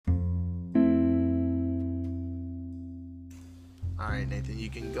All right, Nathan, you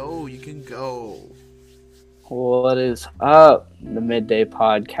can go. You can go. What is up, the Midday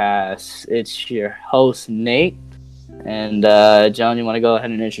Podcast? It's your host, Nate. And, John, you want to go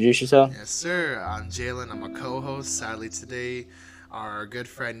ahead and introduce yourself? Yes, sir. I'm Jalen. I'm a co-host. Sadly, today, our good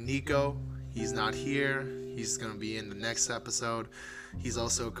friend Nico, he's not here. He's gonna be in the next episode. He's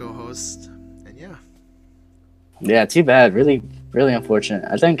also a co-host, and yeah, Yeah, too bad. Really, really unfortunate.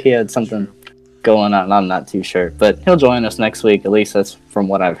 I think he had something true. going on. I'm not too sure. But he'll join us next week. At least that's from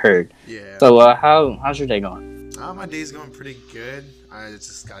what I've heard. Yeah. So, how's your day going? My day's going pretty good. I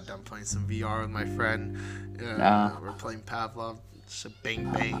just got done playing some VR with my friend. Uh, We're playing Pavlov, bang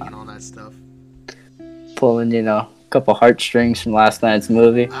bang, and all that stuff. Pulling, a couple heartstrings from last night's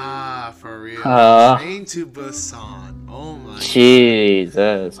movie. For real. Uh, Train to Busan. Oh my god.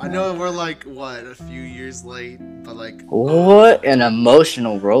 Jesus. I Man. know we're like, what, a few years late, but like. What an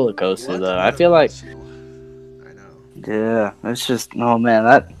emotional roller coaster, What though. an I feel like. emotional- I know. Yeah, it's just man,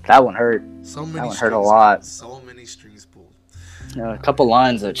 that one hurt. So many That one strings hurt a lot. pulled. So many strings pulled. A couple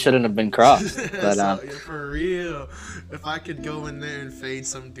lines that shouldn't have been crossed. But Yeah, for real. If I could go in there and fade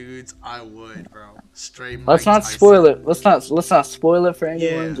some dudes, I would, bro. Straight let's Mike not Tyson. spoil it. Let's not spoil it for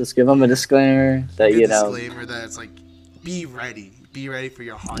anyone. Yeah. Just give them a disclaimer that Good disclaimer that it's like, be ready. Be ready for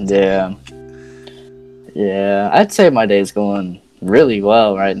your hot Yeah. take. Yeah, I'd say my day's going really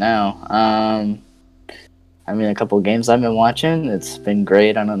well right now. A couple of games I've been watching. It's been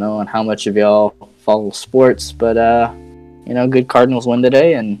great. I don't know on how much of y'all follow sports, but good Cardinals win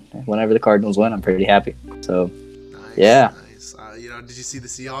today, and whenever the Cardinals win, I'm pretty happy. So Nice, yeah. nice. Did you see the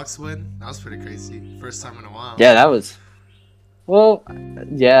Seahawks win? That was pretty crazy. First time in a while. Yeah, that was. Well,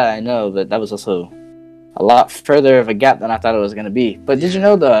 yeah, I know, but that was also a lot further of a gap than I thought it was going to be. But did you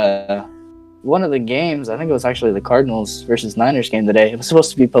know one of the games, I think it was actually the Cardinals versus Niners game today, it was supposed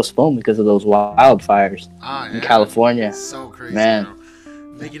to be postponed because of those wildfires Yeah. in California. It's so crazy, Man, bro.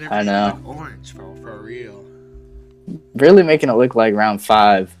 Making I everything know. look orange, bro. For real. Really making it look like round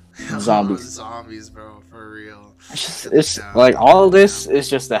 5 zombies. Zombies, bro. For real. It's like all this is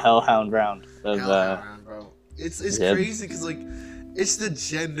just a hellhound round of Hellhound, bro. It's yep. crazy because like it's the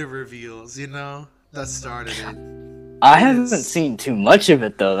gender reveals, that started it. I haven't seen too much of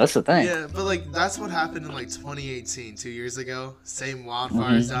it though. That's the thing. Yeah, but like that's what happened in like 2018, 2 years ago. Same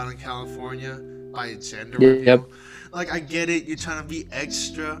wildfires down in California by a gender reveal. Yep. Like I get it, you're trying to be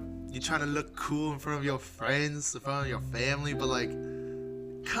extra, you're trying to look cool in front of your friends, in front of your family, but like,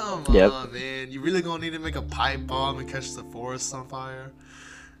 come on, man, you really gonna need to make a pipe bomb and catch the forest on fire?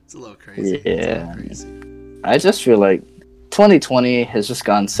 It's a little crazy. Yeah. It's a little crazy. I just feel like 2020 has just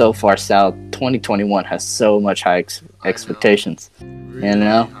gone so far south. 2021 has so much high expectations. Really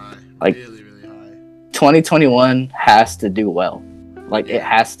high. Like- really, really high. 2021 has to do well. Like it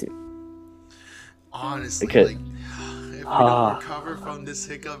has to. Honestly, Because- like if we don't recover from this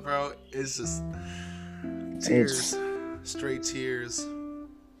hiccup, bro, it's just tears, straight tears.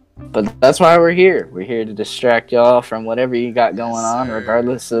 But that's why we're here. We're here to distract y'all from whatever you got going Yes, on, sir.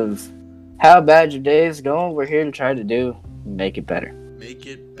 regardless of how bad your day is going. We're here to try to make it better. Make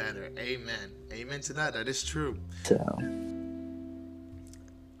it better. Amen. Amen to that. That is true. So,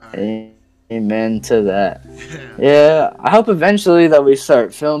 Alright. amen to that. Yeah. Yeah, I hope eventually that we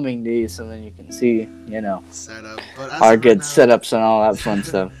start filming these so then you can see, Setup. But as our of good right setups and all that fun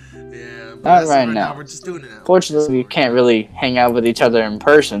stuff. Yeah. But Not as of right now. we're just doing it now. Fortunately, we can't really hang out with each other in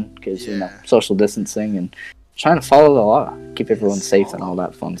person because, Yeah. social distancing and trying to follow the law, keep everyone Yes, safe follow. and all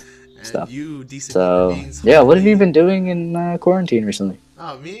that fun And stuff. you, decent So, human beings, yeah, what have you hopefully- been doing in quarantine recently?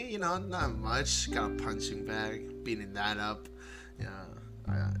 Oh, me, not much. Got a punching bag, beating that up. Yeah,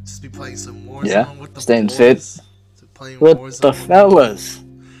 just be playing some Warzone Yeah, with the staying boys. fit. So playing With Warzone the fellas.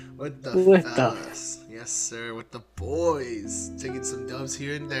 With the With the- fellas. Yes, sir. With the boys. Taking some dubs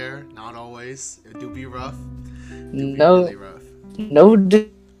here and there. Not always. It do be rough. It do be No, really rough. no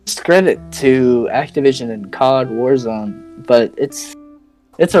discredit to Activision and COD Warzone, but it's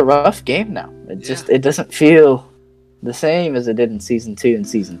a rough game now. It doesn't feel the same as it did in season 2 and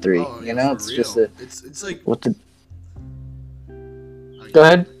season 3. Oh, yeah, for It's real. just It's like. what the. Go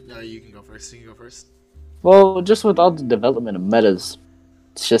ahead. No, you can go first. You can go first. Well, just with all the development of metas,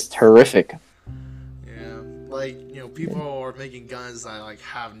 it's just horrific. Yeah, like people are making guns that like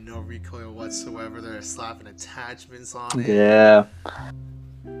have no recoil whatsoever. They're slapping attachments on it. Yeah,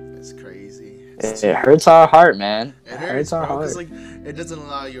 It's crazy. it hurts our heart, man. It hurts, our bro, because heart. like it doesn't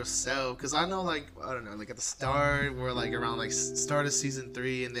allow yourself. Because I know, like I don't know, like at the start, we're like around like start of season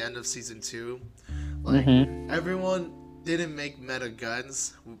 3 and the end of season 2, like everyone didn't make meta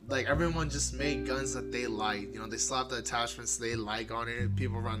guns. Like everyone just made guns that they like. They slap the attachments they like on it.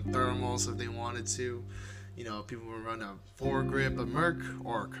 People run thermals if they wanted to. People will run a foregrip, a merc,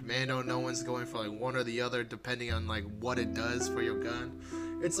 or a commando. No one's going for like one or the other, depending on like what it does for your gun.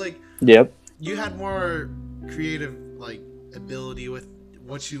 It's like Yep. you had more creative like ability with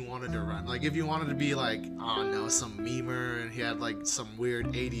what you wanted to run. Like if you wanted to be like, I don't know, some memer and he had like some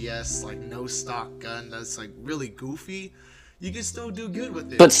weird ADS like no stock gun that's like really goofy, you can still do good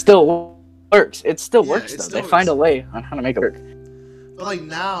with it. But still works. It still Yeah, works it though. still They find a works. way on how to make it work. But like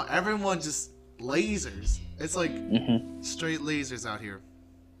now everyone just lasers. It's like Hmm. straight lasers out here.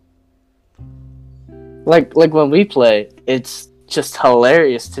 Like when we play, it's just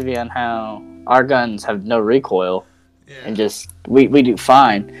hilarious to me on how our guns have no recoil Yeah. and just we do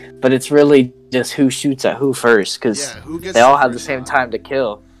fine. But it's really just who shoots at who first because Who gets they all have the first same shot? time to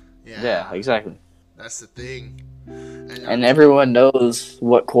kill. Yeah, Yeah, exactly. that's the thing. And everyone knows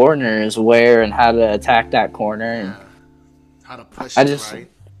what corner is where and how to attack that corner. Yeah. And How to push I it just- right.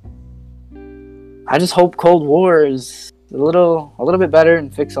 I just hope Cold War is a little bit better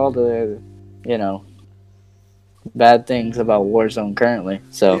and fix all the, bad things about Warzone currently.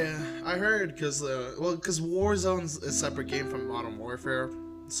 So Yeah, I heard because Warzone's a separate game from Modern Warfare.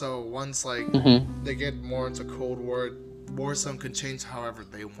 So once like Mhm. they get more into Cold War, Warzone can change however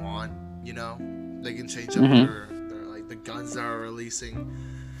they want. They can change up Mhm. their like the guns that are releasing.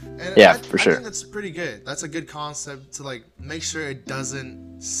 And Yeah, I for sure. think that's pretty good. That's a good concept to like make sure it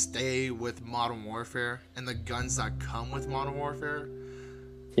doesn't stay with Modern Warfare and the guns that come with Modern Warfare.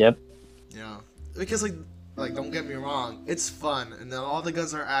 Yep. Because like don't get me wrong, it's fun and then all the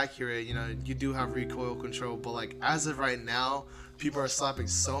guns are accurate. You do have recoil control, but like as of right now, people are slapping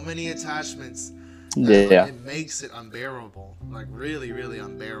so many attachments that Yeah. it makes it unbearable. Like really, really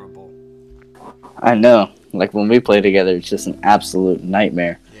unbearable. I know. Like when we play together, it's just an absolute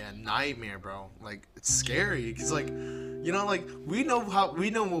nightmare. Yeah, nightmare, bro. Like it's scary because like like we know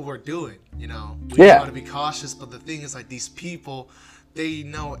what we're doing. We know Yeah. how to be cautious, but the thing is like these people, they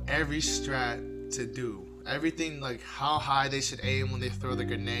know every strat to do. Everything like how high they should aim when they throw the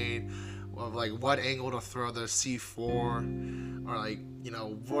grenade, or like what angle to throw the C4, or like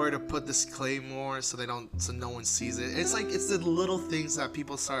where to put this claymore so no one sees it. It's like it's the little things that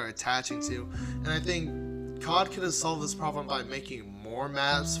people start attaching to, and I think COD could have solved this problem by making more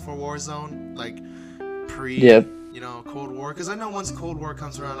maps for Warzone, like pre Yep. Cold War. Because I know once Cold War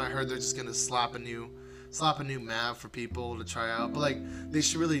comes around, I heard they're just gonna slap a new map for people to try out. But like they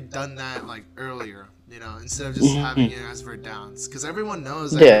should really done that like earlier, instead of just having it as Verdansk, because everyone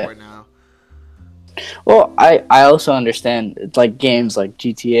knows Yeah. everywhere now. Well, I also understand it's like games like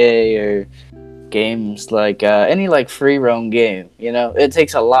GTA or games like any like free roam game. It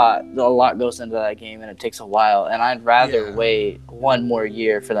takes a lot. A lot goes into that game, and it takes a while. And I'd rather Yeah. wait one more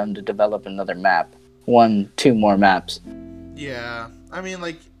year for them to develop another map, 2 more maps. Yeah, I mean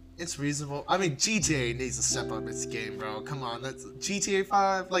like it's reasonable. I mean GTA needs to step up its game, bro. Come on, that's GTA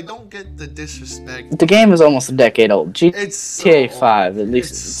 5. Like don't get the disrespect. The game is almost a decade old. It's so GTA old. 5, at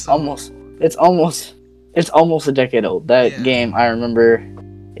least, It's it's so almost. It's almost a decade old. That Yeah. game I remember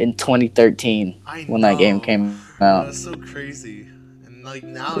in 2013 I when that game know. came Oh, out. that's so crazy. And like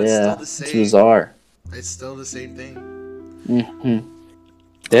now it's Yeah, still the it's same. bizarre. It's still the same thing. Hmm.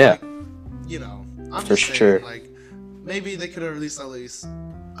 Yeah, I'm For just saying, sure. like maybe they could have released at least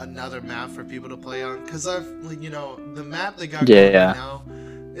another map for people to play on. Cause I've the map they got going Yeah. right now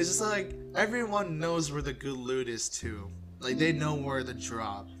is just like everyone knows where the good loot is too. Like they know where the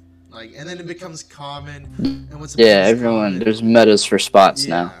drop. Like and then it becomes common. And once it yeah. becomes Everyone, common, there's metas for spots yeah.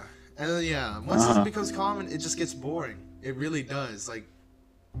 now. And then once Uh-huh. it becomes common, it just gets boring. It really does. Like,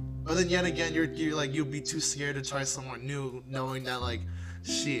 but then yet again, you're like you'll be too scared to try somewhere new, knowing that like,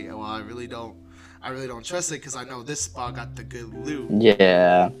 shit. Well, I really don't trust it because I know this spot got the good loot.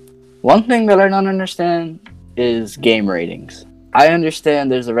 Yeah. One thing that I don't understand is game ratings. I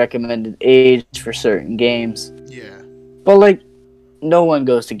understand there's a recommended age for certain games, Yeah. but like, no one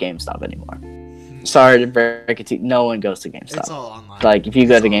goes to GameStop anymore. Sorry to break it to you, no one goes to GameStop. It's all online. Like, if you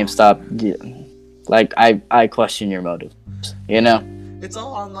go It's to all GameStop, like, I question your motives, It's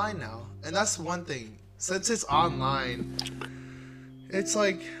all online now, and that's one thing. Since it's online, it's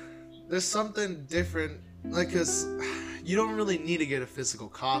like there's something different. Like, cause you don't really need to get a physical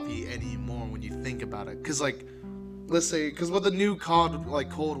copy anymore when you think about it. Cause like, let's say, cause with the new COD like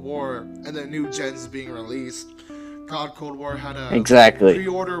Cold War and the new gens being released, COD Cold War had a Exactly.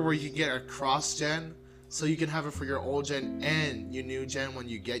 pre-order where you can get a cross gen, so you can have it for your old gen and your new gen when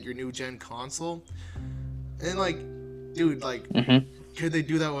you get your new gen console. And like, dude, like. Hmm. Could they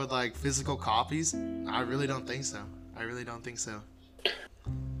do that with like physical copies? I really don't think so.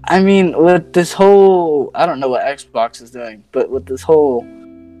 I mean, with this whole, I don't know what Xbox is doing, but with this whole,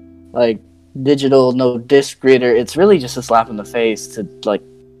 like, digital, no disc reader, it's really just a slap in the face to like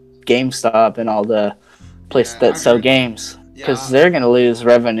GameStop and all the places Yeah, that I sell heard that. games, because Yeah, they're gonna lose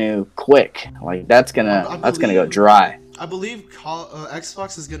revenue quick. Like I that's gonna go believe dry.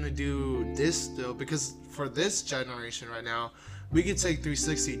 Xbox is gonna do this though, because for this generation right now, we could take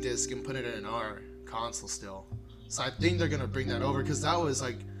 360 disc and put it in our console still. So I think they're gonna bring that over, because that was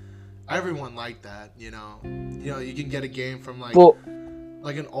like everyone liked that. You can get a game from Well,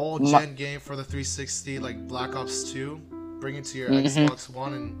 like an old my, gen game for the 360, like Black Ops 2, bring it to your hmm Xbox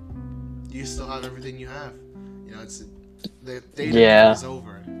One, and you still have everything you have. It's the data yeah. is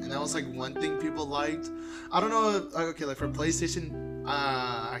over, and that was like one thing people liked. I don't know. Okay, like for PlayStation,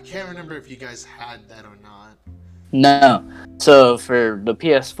 I can't remember if you guys had that or not. No. So for the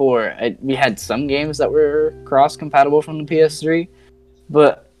PS4, we had some games that were cross compatible from the PS3,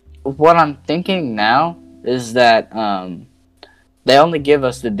 but what I'm thinking now is that they only give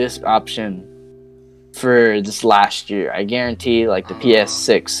us the disc option for this last year. I guarantee, like the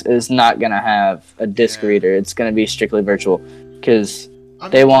PS6 is not gonna have a disc Yeah. reader. It's gonna be strictly virtual, because I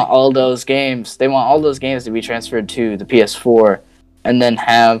they mean, want like, all those games. They want all those games to be transferred to the PS4, and then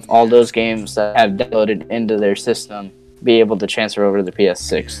have all yeah, those games that have downloaded into their system be able to transfer over to the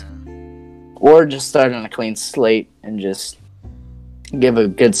PS6, yeah, or just start on a clean slate and just give a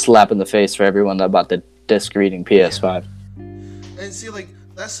good slap in the face for everyone that bought the disc reading yeah. PS5. And see, like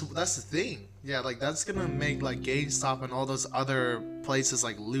that's the thing. Yeah, like that's gonna make like GameStop and all those other places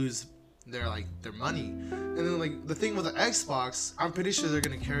like lose their money. And then like the thing with the Xbox, I'm pretty sure they're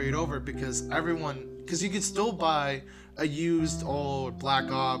gonna carry it over, because you could still buy a used old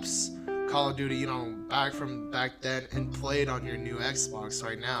Black Ops, Call of Duty, back from back then, and play it on your new Xbox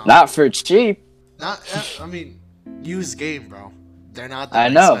right now. Not for cheap. Not, I mean, used game, bro. They're not I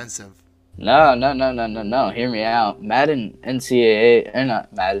that know. expensive. No, no, no, no, no, no. Hear me out. Madden NCAA, or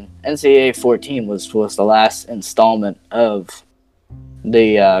not Madden, NCAA 14 was the last installment of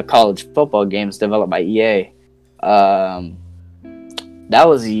the college football games developed by EA. Um, that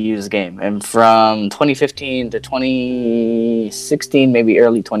was a used game, and from 2015 to 2016, maybe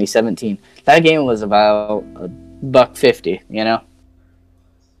early 2017, that game was about $1.50.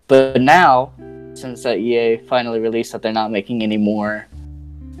 But now, since that EA finally released that they're not making any more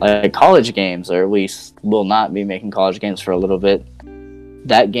like college games, or at least will not be making college games for a little bit,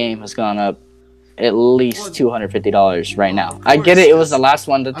 that game has gone up at least $250 right Well, now. of I get course, it; it was the because last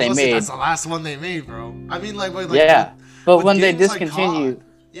one that I was they gonna say made. that's the last one they made, bro. I mean, Yeah, but with when they games like discontinue, COD,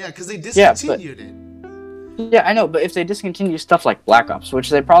 yeah, because they yeah, but discontinued it. yeah, I know. But if they discontinue stuff like Black Ops, which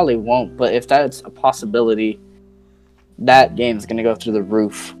they probably won't, but if that's a possibility, that game's gonna go through the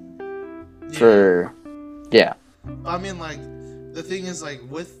roof. Yeah, For yeah. I mean, like the thing is, like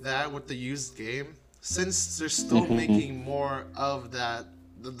with the used game, since they're still Mm-hmm. making more of that,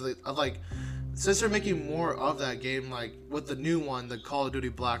 since they're making more of that game, like with the new one, the Call of Duty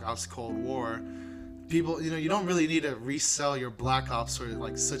Black Ops Cold War, people, you don't really need to resell your Black Ops for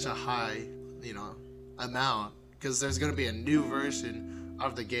like such a high, amount, because there's gonna be a new version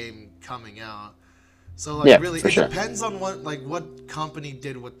of the game coming out. So like Yeah, really, for it sure. depends on what company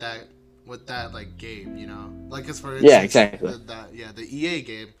did with that like game. Like, as for Yeah, instance, exactly. the EA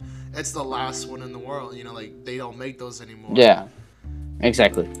game, it's the last one in the world. Like they don't make those anymore. Yeah,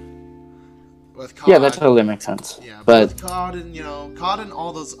 exactly. With Yeah, that COD, totally makes sense. yeah, but But with COD and COD and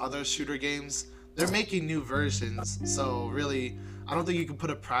all those other shooter games, they're making new versions. So really, I don't think you can put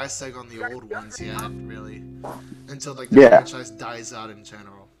a price tag on the old ones yet, really, until like the yeah, franchise dies out in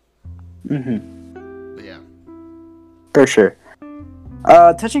general. But yeah, for sure.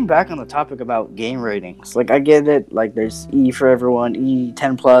 Touching back on the topic about game ratings, like I get it, like there's E for everyone, E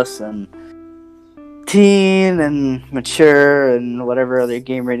 10 plus, and teen and mature and whatever other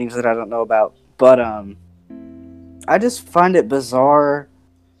game ratings that I don't know about. But I just find it bizarre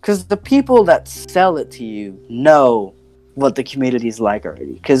because the people that sell it to you know what the community's like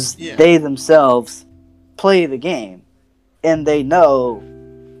already, because yeah, they themselves play the game and they know,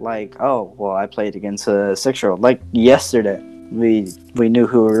 like, oh well, I played against a 6-year-old. Like yesterday, we knew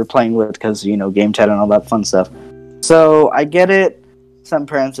who we were playing with because game chat and all that fun stuff. So I get it. Some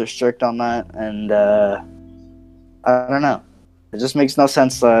parents are strict on that, and I don't know. It just makes no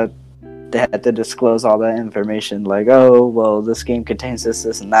sense that they had to disclose all that information. Like, oh well, this game contains this,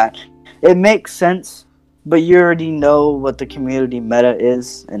 and that. It makes sense, but you already know what the community meta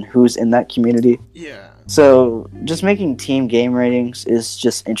is and who's in that community. yeah. So just making team game ratings is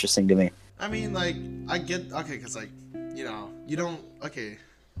just interesting to me. I mean, like, I get, okay, because like, you don't, okay,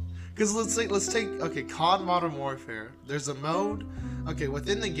 because let's take okay, COD Modern Warfare. There's a mode, okay,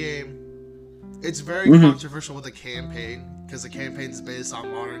 within the game. It's very controversial with the campaign, because the campaign's based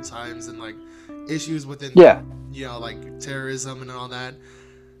on modern times and like issues within, like terrorism and all that.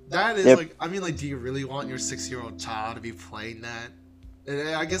 That is like, I mean, like, do you really want your 6-year-old child to be playing that? And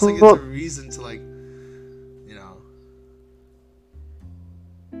I guess like it's a reason to like,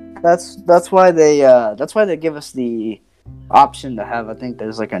 That's why they give us the option to have. I think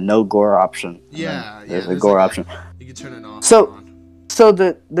there's like a no gore option. There's a gore option. You can turn it off. So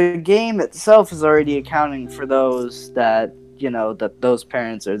the game itself is already accounting for those that those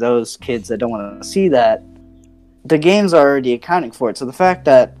parents or those kids that don't want to see that. The game's already accounting for it. So the fact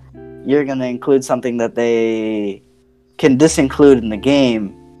that you're going to include something that they can disinclude in the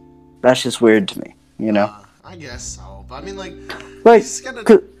game, that's just weird to me. I guess so, but I mean, like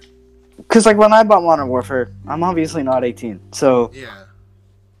because like when I bought Modern Warfare, I'm obviously not 18, so yeah.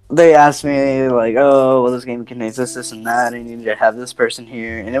 They asked me like, oh, well, this game contains this, and that, and you need to have this person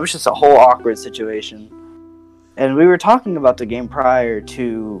here, and it was just a whole awkward situation. And we were talking about the game prior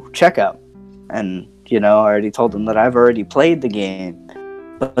to checkout, and I already told them that I've already played the game,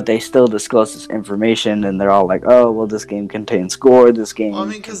 but they still disclose this information, and they're all like, oh, well, this game contains gore, this game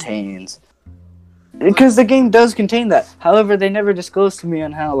contains. Because the game does contain that. However, they never disclosed to me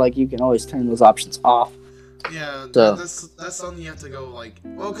on how like you can always turn those options off. Yeah, that's something you have to go like.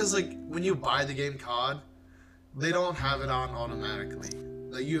 Well, because like when you buy the game COD, they don't have it on automatically.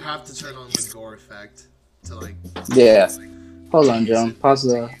 Like you have to turn on the gore effect to like. Yeah. Hold on, John. Pause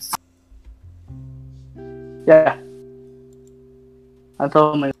the. Yeah. I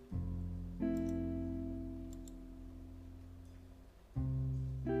told my.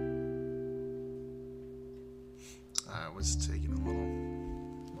 I was taking a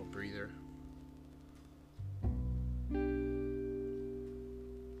little breather.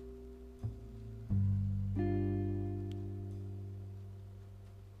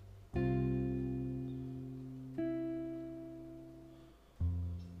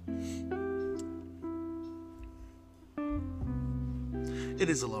 It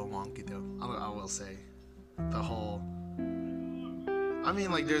is a little wonky though, I will say. The whole... I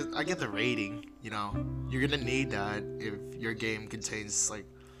mean, like, I get the rating, You're gonna need that if your game contains, like,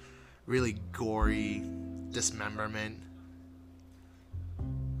 really gory dismemberment.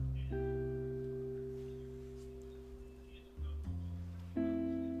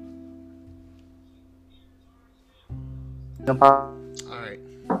 Alright.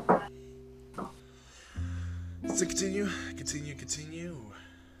 So continue.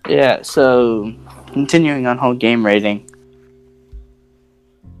 Yeah, so continuing on whole game rating.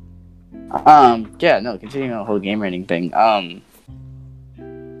 Continuing on the whole game rating thing.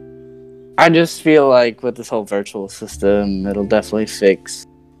 I just feel like with this whole virtual system, it'll definitely fix,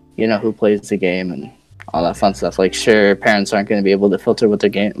 who plays the game and all that fun stuff. Like, sure, parents aren't going to be able to filter what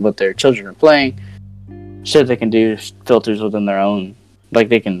their children are playing. Sure, they can do filters within their own. Like,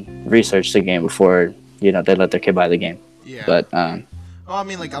 they can research the game before, they let their kid buy the game. Yeah. But, well, I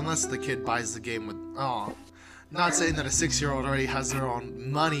mean, like, unless the kid buys the game with... not saying that a 6-year-old already has their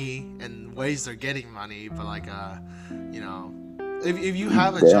own money and ways they're getting money, but, like, if you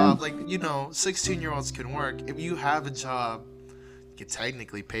have a job, like, 16-year-olds can work. If you have a job, you can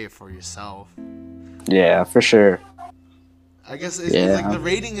technically pay it for yourself. Yeah, for sure. I guess it's like the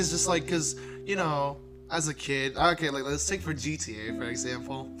rating is just like, because, as a kid, okay, like, let's take for GTA, for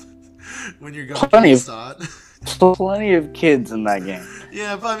example, when you're going to GameStop. Plenty of kids in that game.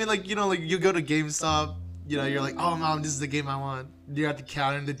 Yeah, but I mean, like, you go to GameStop, you're like, oh, Mom, this is the game I want. You're at the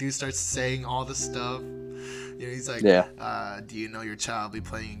counter, and the dude starts saying all this stuff. He's like, do you know your child be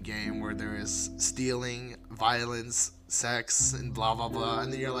playing a game where there is stealing, violence, sex, and blah, blah, blah.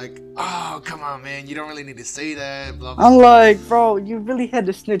 And then you're like, oh, come on, man. You don't really need to say that, blah, blah, I'm like, bro, you really had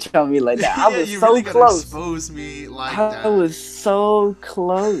to snitch on me like that. I was you so really close. Expose me like that. I was so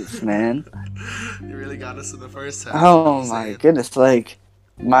close, man. You really got us in the first half. Oh, my goodness. Like,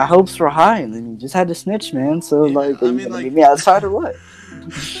 my hopes were high, and then you just had to snitch, man. So, are you going to leave me outside or what?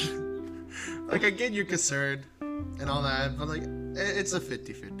 Like, I get your concern and all that, but, like, it's a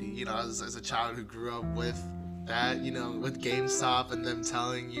 50-50, as a child who grew up with that, with GameStop and them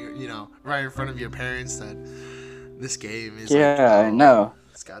telling you, right in front of your parents that this game is I know.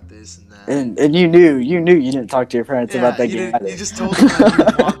 It's got this and that. And you knew you didn't talk to your parents about that game. You just told them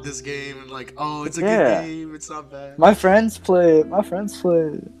that you want this game and like, oh, it's a good game, it's not bad. My friends play it.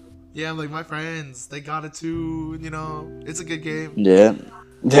 Yeah, I'm like, my friends, they got it too, it's a good game. Yeah.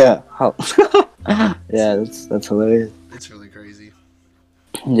 Yeah, that's hilarious. It's really crazy.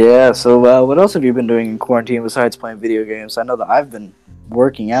 Yeah, so what else have you been doing in quarantine besides playing video games? I know that I've been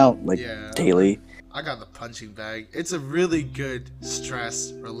working out, daily. I got the punching bag. It's a really good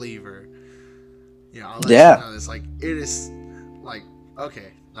stress reliever. I'll let you know this. Like, it is...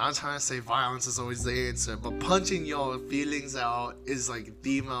 okay, not trying to say violence is always the answer, but punching your feelings out is like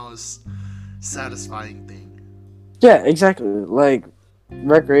the most satisfying thing. Yeah, exactly. Like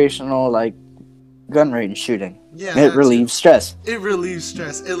recreational, like gun range shooting. Yeah, it relieves stress. It relieves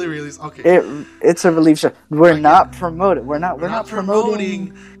stress. It relieves. Okay. It's a relief stress. We're not promoting. We're not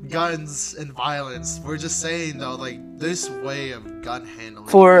promoting guns and violence. We're just saying though, like this way of gun handling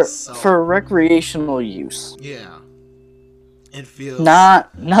for recreational use. Yeah. It feels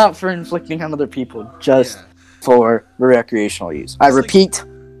not for inflicting on other people, just for recreational use. I repeat,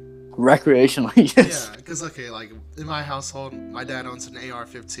 recreational use. Yeah, because like in my household, my dad owns an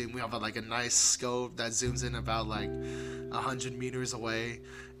AR-15. We have a nice scope that zooms in about 100 meters away,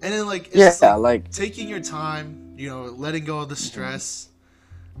 and then it's just, taking your time, letting go of the stress.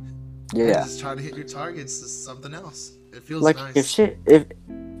 Yeah, and just trying to hit your targets is something else. It feels like nice.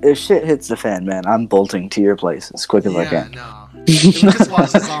 If shit hits the fan, man, I'm bolting to your place as quick as I can. No. Just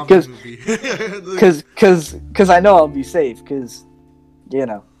watch a zombie movie. Cause I know I'll be safe. Cause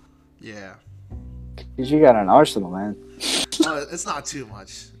Yeah. Cause you got an arsenal, man. It's not too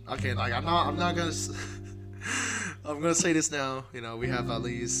much. Okay, I'm not gonna. I'm gonna say this now. We have at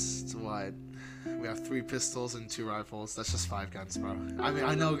least what? We have 3 pistols and 2 rifles. That's just 5 guns, bro. I mean,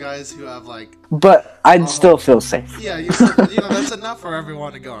 I know guys who have But I'd still feel safe. Yeah, that's enough for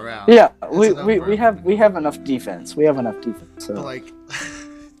everyone to go around. Yeah, we have enough defense. We have enough defense. So. But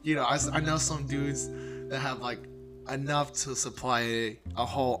I know some dudes that have enough to supply a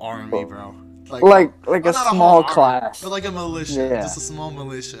whole army, bro. Like a small class. But a militia. Yeah. Just a small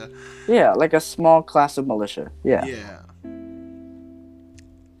militia. Yeah, like a small class of militia. Yeah. Yeah.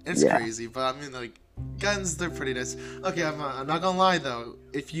 It's crazy, but I mean, guns, they're pretty nice. Okay, I'm not gonna lie, though.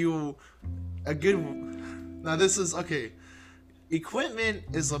 Now this is, okay, equipment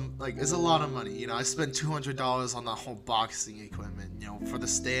is a lot of money. I spent $200 on the whole boxing equipment, for the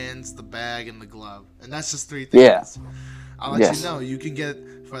stands, the bag, and the glove. And that's just 3 things. Yeah. I'll let you know, you can get,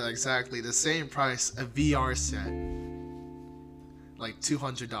 for exactly the same price, a VR set.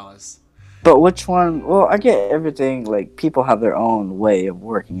 $200. But which one? Well, I get everything. People have their own way of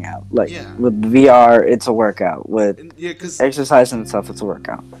working out. With VR, it's a workout. With exercise and stuff, it's a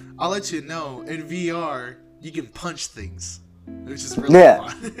workout. I'll let you know, in VR, you can punch things, which is really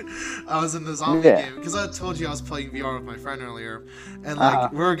fun. I was in the zombie game, because I told you I was playing VR with my friend earlier, and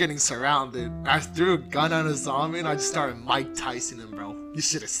we were getting surrounded. I threw a gun at a zombie, and I just started Mike Tyson him, bro. You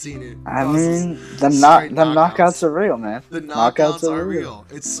should have seen it. I mean, the knockouts are real, man. The knockouts are real.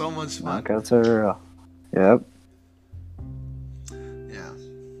 It's so much fun. Knockouts are real. Yep. Yeah.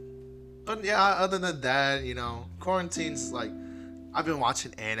 But other than that, quarantine's I've been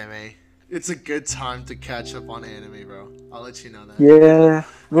watching anime. It's a good time to catch up on anime, bro. I'll let you know that. Yeah.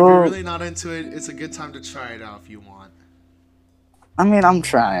 If you're really not into it, it's a good time to try it out if you want. I mean, I'm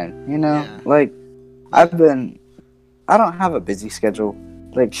trying, I don't have a busy schedule.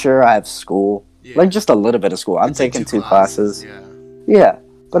 Sure, I have school. Yeah. Just a little bit of school. I'm taking 2 classes. Yeah.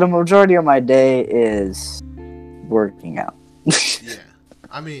 But a majority of my day is working out. Yeah.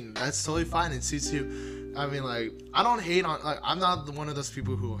 I mean, that's totally fine. It suits you. I mean, I don't hate on... I'm not one of those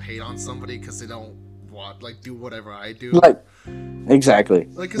people who hate on somebody because they don't do whatever I do. Exactly.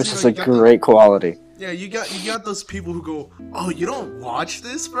 Which is a great quality. Yeah, you got those people who go, oh, you don't watch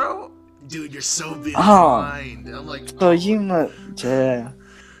this, bro? Dude, you're so behind. I'm so yeah.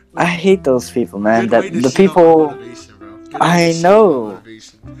 I hate those people, man. The people. I know.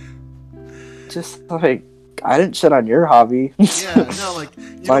 Just I didn't shit on your hobby. Yeah, no, you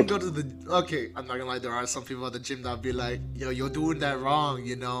don't go to the. Okay, I'm not gonna lie. There are some people at the gym that'll be like, "Yo, you're doing that wrong,"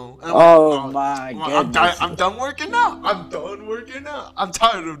 And I'm my goodness. I'm done working out. I'm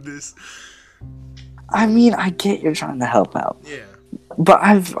tired of this. I mean, I get you're trying to help out. Yeah. But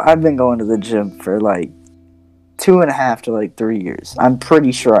I've been going to the gym for 2.5 to 3 years. I'm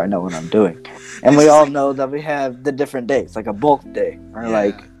pretty sure I know what I'm doing. And we all know that we have the different days, a bulk day or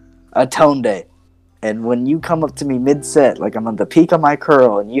a tone day. And when you come up to me mid-set, I'm on the peak of my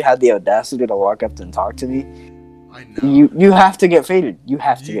curl, and you had the audacity to walk up and talk to me, I know. You have to get faded. You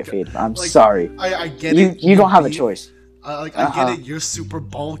have to get faded. I'm sorry. I get it. You don't have a choice. I get it. You're super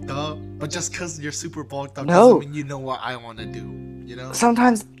bulked up, but just because you're super bulked up doesn't mean you know what I want to do.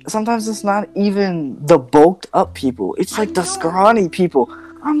 Sometimes it's not even the bulked up people. It's the scrawny people.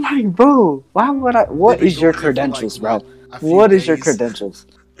 I'm like, bro, why would I? What is your credentials, bro? What is your credentials?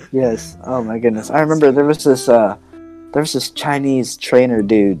 Yes. Oh my goodness. I remember there was this Chinese trainer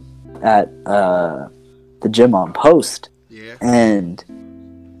dude at the gym on post. Yeah. And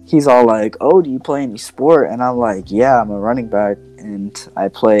he's all like, "Oh, do you play any sport?" And I'm like, "Yeah, I'm a running back and I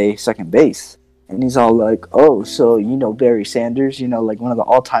play second base." And he's all like, "Oh, so you know Barry Sanders, like one of the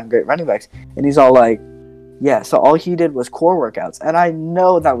all-time great running backs." And he's all like, "Yeah, so all he did was core workouts." And I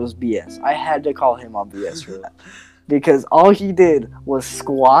know that was BS. I had to call him on BS for that. Because all he did was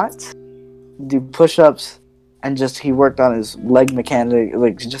squat, do push-ups, and he worked on his leg mechanic,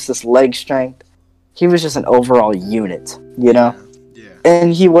 like just this leg strength. He was just an overall unit, Yeah.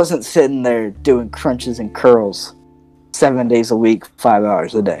 And he wasn't sitting there doing crunches and curls 7 days a week, 5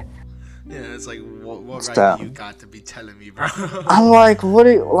 hours a day. Yeah, it's like, what right do you got to be telling me, bro? I'm like, what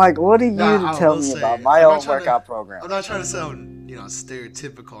are you to tell me about my own workout program? I'm not trying to sound,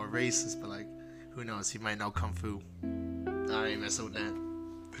 stereotypical or racist, but like, who knows? He might know kung fu. I ain't messing with that.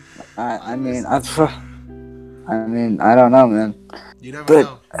 I don't know, man. You never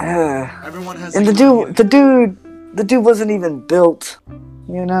know. Everyone has. And the dude wasn't even built.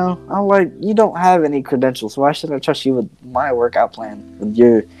 I'm like, you don't have any credentials. Why should I trust you with my workout plan?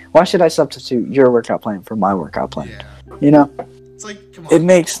 Why should I substitute your workout plan for my workout plan? Yeah. It's like, come on. It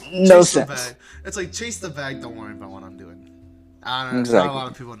makes no sense. It's like, chase the bag. Don't worry about what I'm doing. I don't know. Exactly. Not a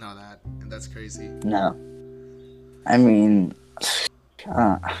lot of people know that, and that's crazy. No. I mean,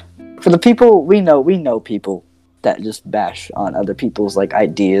 for the people we know people that just bash on other people's like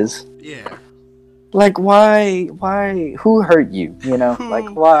ideas. Yeah. Like, why? Who hurt you? Like,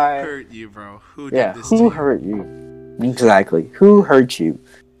 why? Who hurt you, bro? Who did this who hurt you? Exactly. Who hurt you?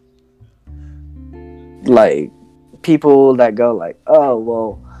 Like, people that go like, oh,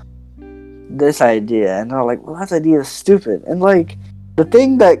 well, this idea. And they're like, well, that idea is stupid. And, like, the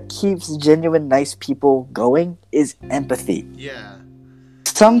thing that keeps genuine nice people going is empathy. Yeah.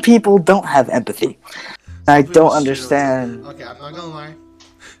 Some people don't have empathy. I don't understand. Okay, I'm not gonna lie.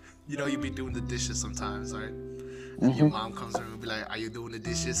 You be doing the dishes sometimes, right? Mm-hmm. Your mom comes around and be like, "Are you doing the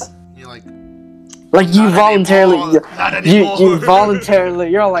dishes?" And you're like you voluntarily,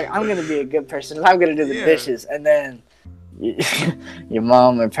 you're all like, "I'm gonna be a good person. I'm gonna do the dishes," and then your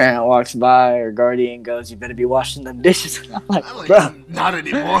mom or parent walks by or guardian goes, "You better be washing them dishes." And I'm like, bro, not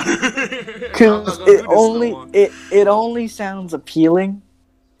anymore. Because it only sounds appealing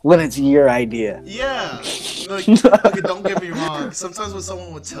when it's your idea. Yeah. Like, okay, don't get me wrong. Sometimes when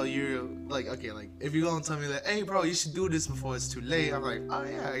someone would tell you, like, okay, like, if you're gonna tell me that, hey, bro, you should do this before it's too late, I'm like, oh,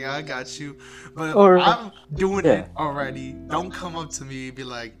 yeah, I got you. But I'm doing it already. Don't come up to me and be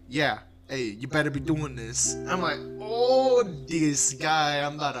like, yeah, hey, you better be doing this. I'm like, oh, this guy,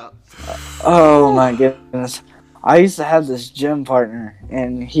 I'm not up. Oh, my goodness. I used to have this gym partner,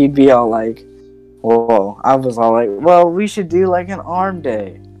 and he'd be all like, whoa. I was all like, well, we should do, like, an arm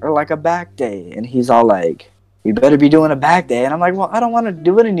day. Or like a back day, and he's all like, "You better be doing a back day," and I'm like, "Well, I don't want to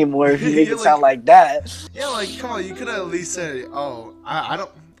do it anymore if you make it sound like that." Yeah, like, come on, you could at least say, "Oh, I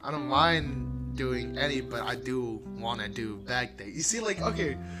don't mind doing any, but I do want to do back day." You see, like,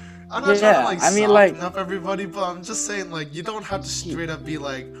 okay, I'm not trying to soften up everybody, but I'm just saying, like, you don't have to straight up be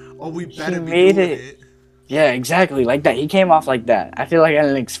like, "Oh, we better be doing it." Yeah, exactly, like that. He came off like that. I feel like I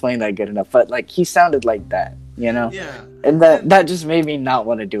didn't explain that good enough, but like he sounded like that. Yeah. And that just made me not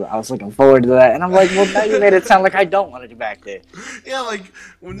want to do it. I was looking forward to that. And I'm like, well, now you made it sound like I don't want to do back day. Yeah, like,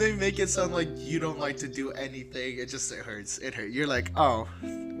 when they make it sound like you don't like to do anything, it hurts. It hurts. You're like, oh,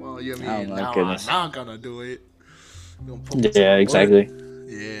 well, you mean, now I'm gonna do it. Yeah, exactly.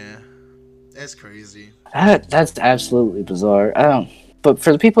 Yeah. That's crazy. That's absolutely bizarre. But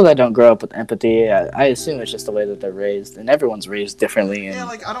for the people that don't grow up with empathy, I assume it's just the way that they're raised. And everyone's raised differently. And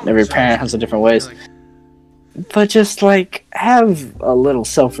every parent has a different ways. But just, like, have a little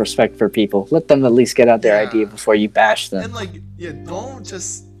self-respect for people. Let them at least get out their idea before you bash them. And, like, don't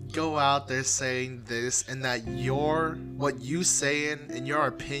just go out there saying this and that what you saying and your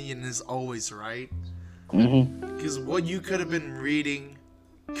opinion is always right. Mm-hmm. Because what you could have been reading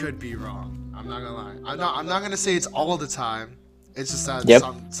could be wrong. I'm not gonna lie. I'm not gonna say it's all the time. It's just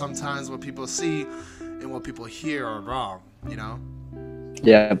that sometimes what people see and what people hear are wrong,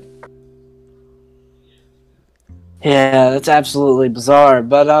 Yeah. Yeah, that's absolutely bizarre.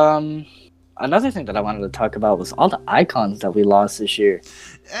 But another thing that I wanted to talk about was all the icons that we lost this year.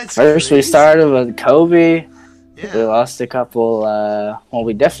 First, we started with Kobe. Yeah. We lost a couple.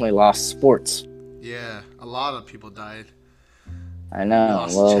 We definitely lost sports. Yeah, a lot of people died. I know.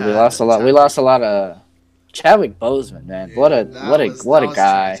 We lost a lot. We lost a lot of Chadwick Boseman, man. Yeah, what a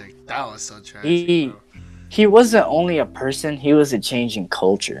guy. Tragic. That was so tragic. He wasn't only a person. He was a changing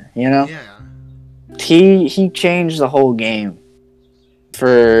culture. Yeah. He changed the whole game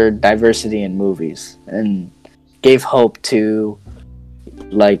for diversity in movies and gave hope to,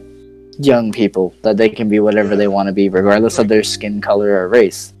 like, young people that they can be whatever they want to be regardless of their skin color or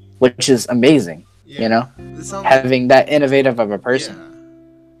race, which is amazing. Having that innovative of a person.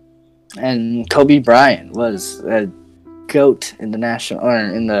 And Kobe Bryant was a GOAT in the national or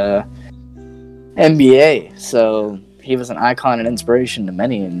in the NBA. So he was an icon and inspiration to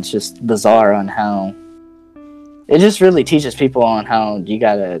many, and it's just bizarre on how it just really teaches people on how you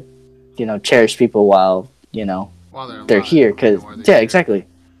gotta, cherish people while they're here. Cause exactly.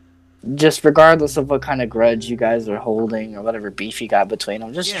 Just regardless of what kind of grudge you guys are holding or whatever beef you got between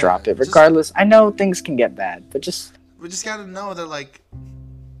them, just drop it. Regardless, I know things can get bad, but we just gotta know that like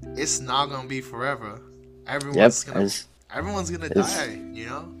it's not gonna be forever. Everyone's gonna die.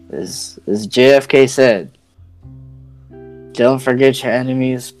 As JFK said, don't forget your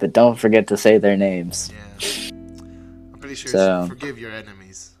enemies, but don't forget to say their names. Yeah, I'm pretty sure you forgive your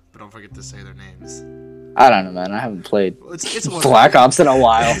enemies, but don't forget to say their names. I don't know, man. I haven't played it's Black Ops in a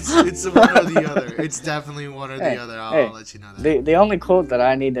while. It's one or the other. It's definitely one or the other. I'll let you know that. The only quote that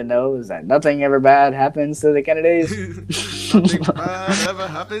I need to know is that nothing ever bad happens to the Kennedys. Nothing bad ever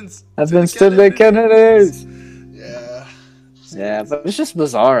happens to the Kennedys. Yeah. Yeah, but it's just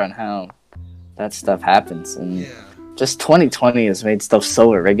bizarre on how that stuff happens. And just 2020 has made stuff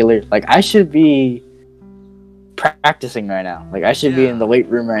so irregular. Like, I should be practicing right now. Like, I should be in the weight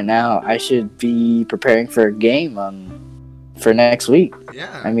room right now. I should be preparing for a game for next week.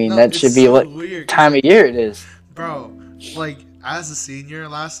 Yeah. I mean, that should be so what time of year it is. Bro, like, as a senior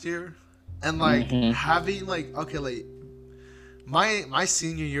last year, and like having like my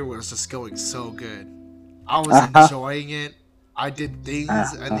senior year was just going so good. I was enjoying it. I did things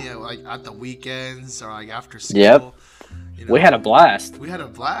like at the weekends or like after school. Yep. We had a blast.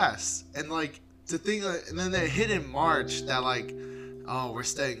 And like the thing, and then it hit in March that like, oh, we're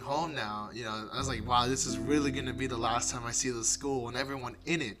staying home now. I was like, wow, this is really gonna be the last time I see the school and everyone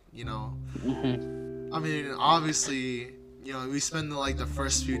in it. I mean, obviously, we spend like the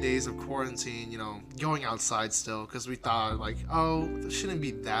first few days of quarantine, going outside still because we thought like, oh, it shouldn't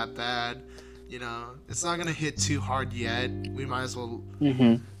be that bad. It's not gonna hit too hard yet. We might as well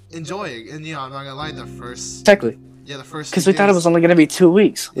enjoy it. And I'm not gonna lie, the first because we thought it was only gonna be 2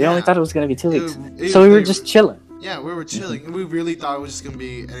 weeks. We only thought it was gonna be 2 weeks, so we were just chilling. Yeah, we were chilling, and we really thought it was just gonna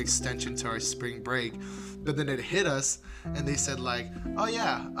be an extension to our spring break. But then it hit us, and they said like, oh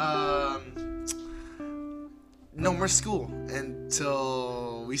yeah, no more school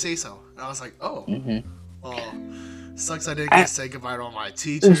until we say so. And I was like, oh, well, sucks I didn't get to say goodbye to all my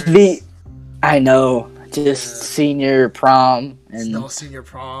teachers. I know, just senior prom and no senior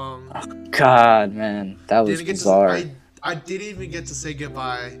prom. Oh, God, man, that was bizarre. I didn't even get to say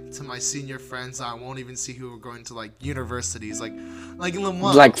goodbye to my senior friends. I won't even see who were going to like universities, like in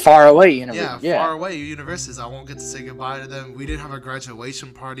Lemoine. Like far away universities. Yeah, far away universities. I won't get to say goodbye to them. We didn't have a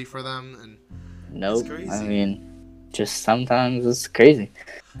graduation party for them, and nope. I mean, just sometimes it's crazy.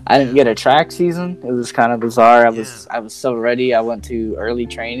 I didn't get a track season. It was kind of bizarre. I was so ready. I went to early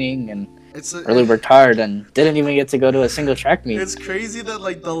training and really worked hard and didn't even get to go to a single track meet. It's crazy that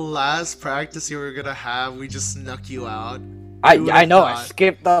like the last practice you were gonna have, we just snuck you out. I know. I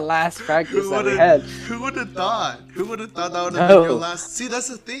skipped the last practice that we had. Who would have thought? Who would have thought that would have been your last? See, that's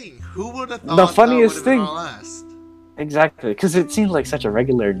the thing. Who would have thought the funniest that would have thing? been our last? Exactly, because it seemed like such a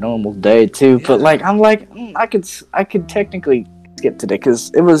regular, normal day too. Yeah. But like, I'm like, I could technically skip today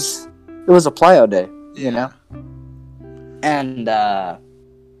because it was a plyo day, and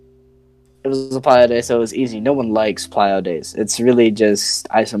it was a plyo day, so it was easy. No one likes plyo days. It's really just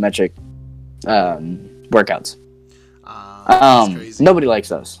isometric workouts. Nobody likes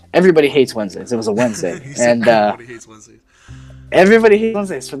those. Everybody hates Wednesdays. It was a Wednesday, and everybody hates Wednesdays. Everybody hates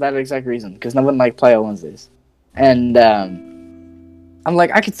Wednesdays for that exact reason, because no one liked plyo Wednesdays. And I'm like,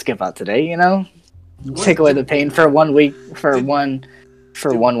 I could skip out today, take away the pain for 1 week, for one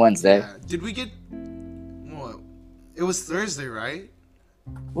Wednesday. Yeah. Did we get? What? It was Thursday, right?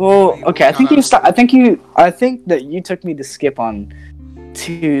 Well, okay. I think that you took me to skip on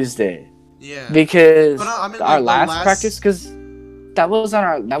Tuesday. Yeah. Because but, I mean, our last practice, because that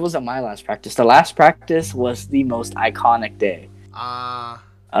wasn't my last practice. The last practice was the most iconic day. I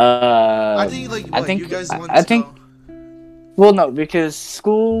think you guys went well, no, because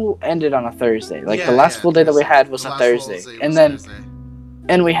school ended on a Thursday. Like the last full day that we had was a Thursday,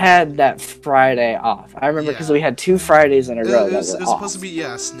 and we had that Friday off. I remember because we had 2 Fridays in a row. It was supposed to be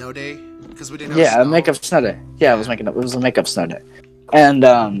snow day because we didn't have snow. A makeup snow day. Yeah, it was a makeup snow day, and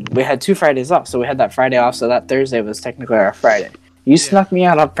we had 2 Fridays off. So we had that Friday off. So that Thursday was technically our Friday. You snuck me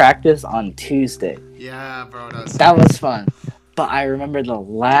out of practice on Tuesday. Yeah, bro, that was fun. But I remember the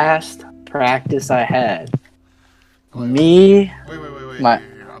last practice I had. Wait.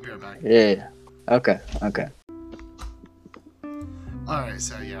 I'll be right back. Yeah. Okay. Alright,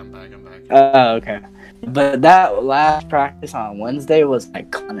 so yeah, I'm back. Okay. But that last practice on Wednesday was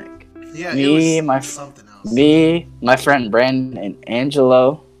iconic. Yeah, it was something else. My friend Brandon, and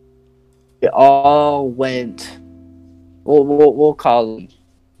Angelo, we all went. We'll call them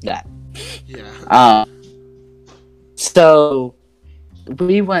that. Yeah. So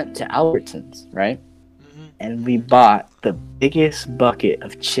we went to Albertsons, right? Mm-hmm. And we bought the biggest bucket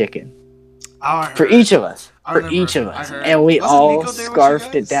of chicken for heard. each of us. And we Wasn't all Nico there with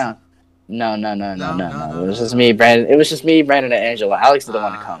scarfed you it guys? down. No. No. It was just me, Brandon. It was just me, Brandon, and Angela. Alex didn't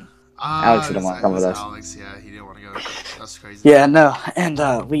want to come. Alex didn't want to come with us. Alex, yeah, he didn't want to go. That's crazy. Yeah, no. And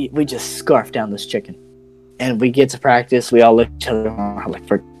we just scarfed down this chicken. And we get to practice. We all look at each other and we're like,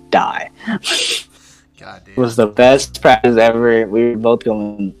 we're die. God damn. It was the best practice ever. We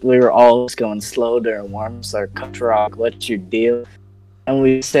were all just going slow during warm-ups. Our coach rock, what's your deal? And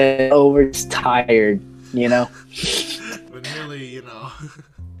we said, oh, we're just tired, you know? But nearly, you know.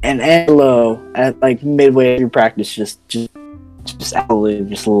 And Angelo, at like midway through practice, just absolutely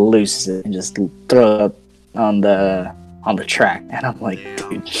just loses it and just throw it up on the track. And I'm like,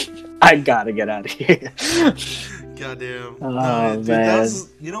 damn. dude, I gotta get out of here. Goddamn. Oh, dude, man.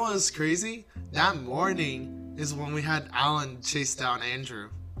 You know what was crazy? That morning is when we had Alan chase down Andrew.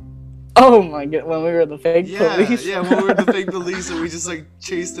 Oh my god, when we were the fake police? Yeah, when we were the fake police and we just like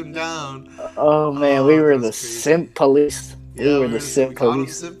chased him down. Oh man, we were the simp police. Yeah, we were the simp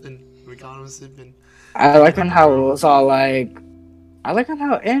police. We caught him simping. I like on how it was all like, I like on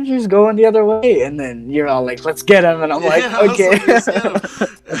how Andrew's going the other way, and then you're all like, let's get him, and I'm like, okay.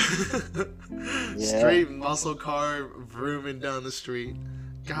 Straight muscle car vrooming down the street.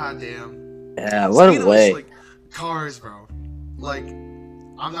 Goddamn. Yeah, what a way. Like, cars, bro. Like,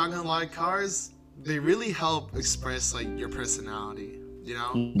 I'm not gonna lie, cars, they really help express, like, your personality, you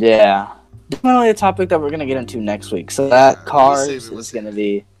know? Yeah. Definitely a topic that we're gonna get into next week. So that cars is gonna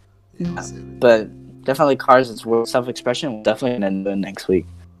be... But definitely cars is self-expression. We're definitely gonna do it next week.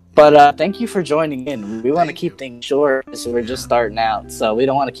 But thank you for joining in. We want to keep things short because we're just starting out. So we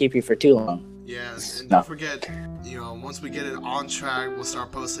don't want to keep you for too long. Yeah, and don't forget, you know, once we get it on track, we'll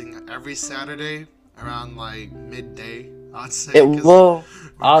start posting every Saturday around, like, midday, I'd say. It will,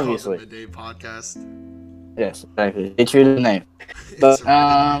 obviously. Midday podcast. Yes, exactly. Stay true to the name. But,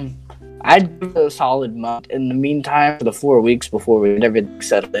 I'd give it a solid month. In the meantime, for the 4 weeks before we get everything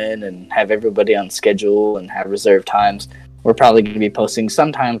settled in and have everybody on schedule and have reserved times, we're probably going to be posting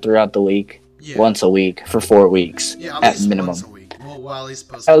sometime throughout the week, once a week for 4 weeks at minimum. Once a week. We'll at least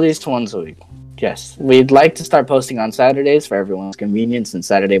post at least once a week. Yes, we'd like to start posting on Saturdays for everyone's convenience and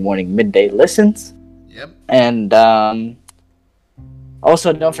Saturday morning midday listens. Yep. And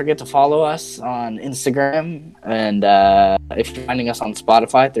also, don't forget to follow us on Instagram, and if you're finding us on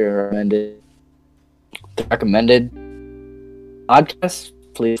Spotify through recommended podcasts,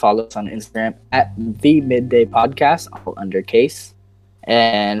 please follow us on Instagram at the Midday Podcast, all under case.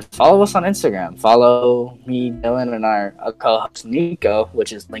 And follow us on Instagram. Follow me, Dylan, and our co-host Nico,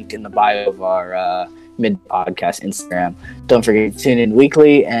 which is linked in the bio of our Midday Podcast Instagram. Don't forget to tune in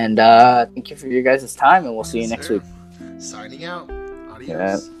weekly, and thank you for your guys' time, and we'll see you next week. Signing out.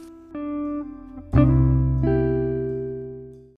 Adios. Yeah.